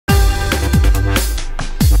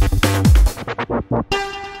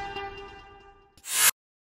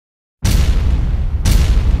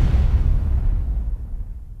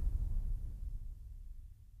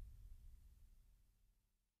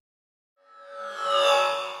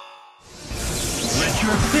Let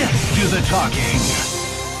your fists do the talking.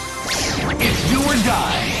 It's do or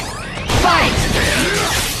die. Fight!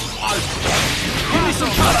 Give me some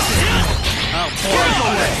punches. Break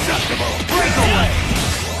away! Break away!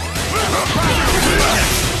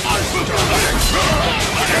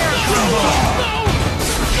 Air combo!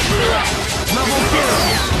 Level 2!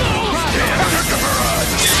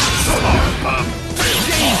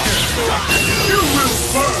 Danger! You will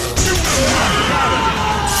burn! You will not!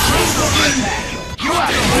 You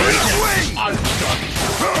have to swing!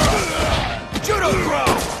 Judo throw!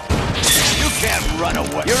 You can't run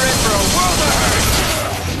away! You're in for a world of hurt!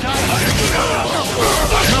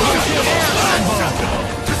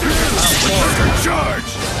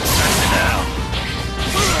 Charge! Now!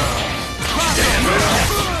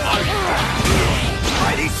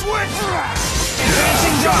 Mighty switch!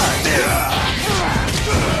 Advancing guard!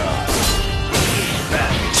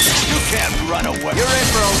 You can't run away! You're in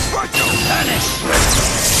for a vanish!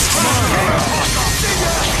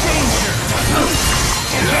 Danger!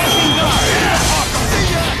 Advancing guard!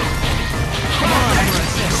 Come on,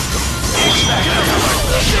 resist! Danger!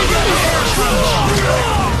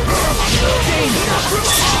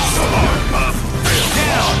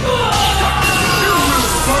 Down! You will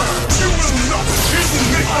burn! You will not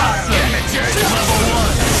hit me! Level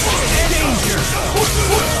 1! Danger!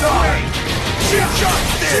 Sorry! Shot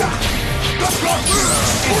there! Advancing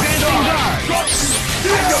guard!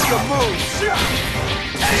 I know your moves!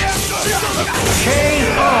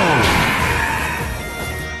 KO!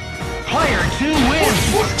 Player 2 wins!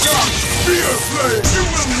 Fear flame! You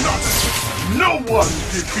will not! No one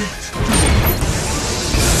defeat!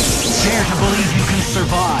 Dare to believe you can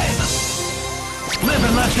survive! Live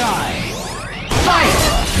and let die! Fight!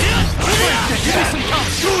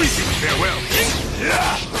 Farewell!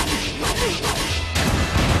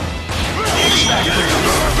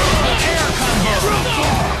 Air combo!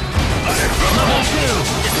 Level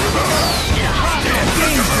 2!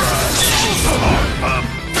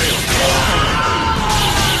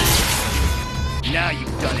 Now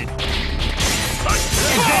you've done it!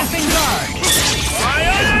 Advancing guard!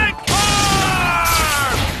 Bionic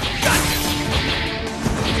arm!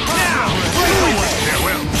 Now! Break away!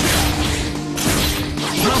 Farewell!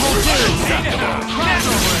 Level 2!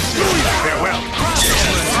 Farewell!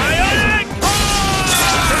 Bionic arm!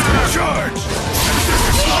 Charge!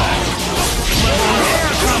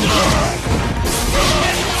 Air combo!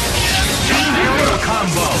 Aerial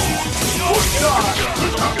combo!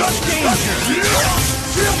 Danger!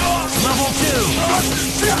 Level 2! Level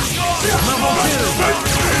 2!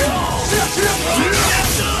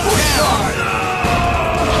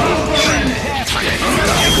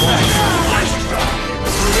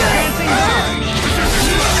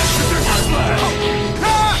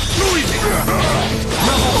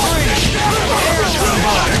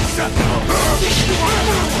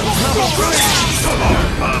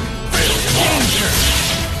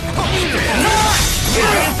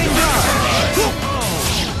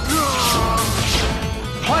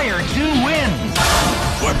 Player 2 wins!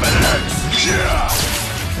 Weapon X!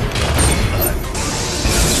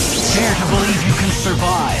 Dare to believe you can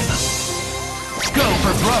survive! Go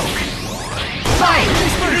for broke! Fight!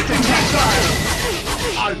 Attack guard!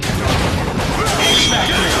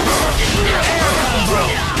 X-Factor! Air combo!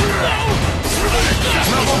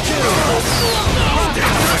 Level 2!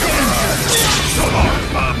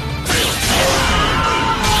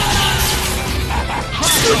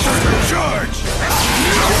 Charge!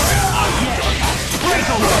 Break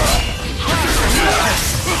away!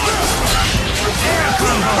 Air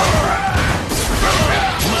combo!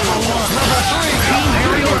 Level 1, level 3, team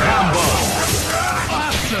aerial combo!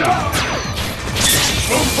 Awesome!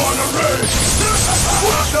 Move on the race!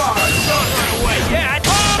 Away! Yeah!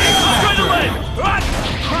 Adrenaline!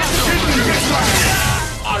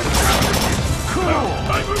 Cool!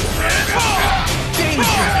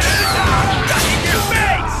 Danger! Got in your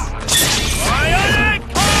face! Bionic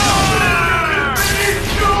arm!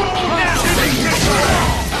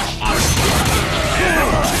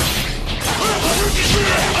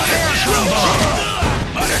 Air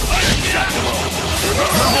combo!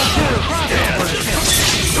 Level 2! Crossover!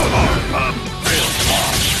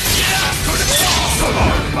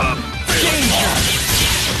 Danger!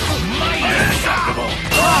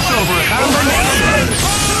 Crossover combination!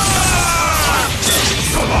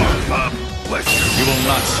 You will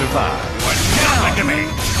not survive. Nothing to me!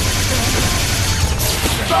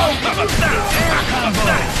 Air combo!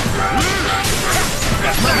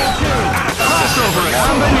 Level 2! Crossover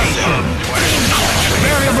combination!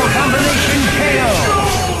 Variable combination KO!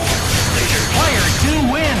 Player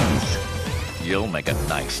 2 wins! You'll make a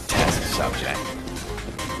nice test subject.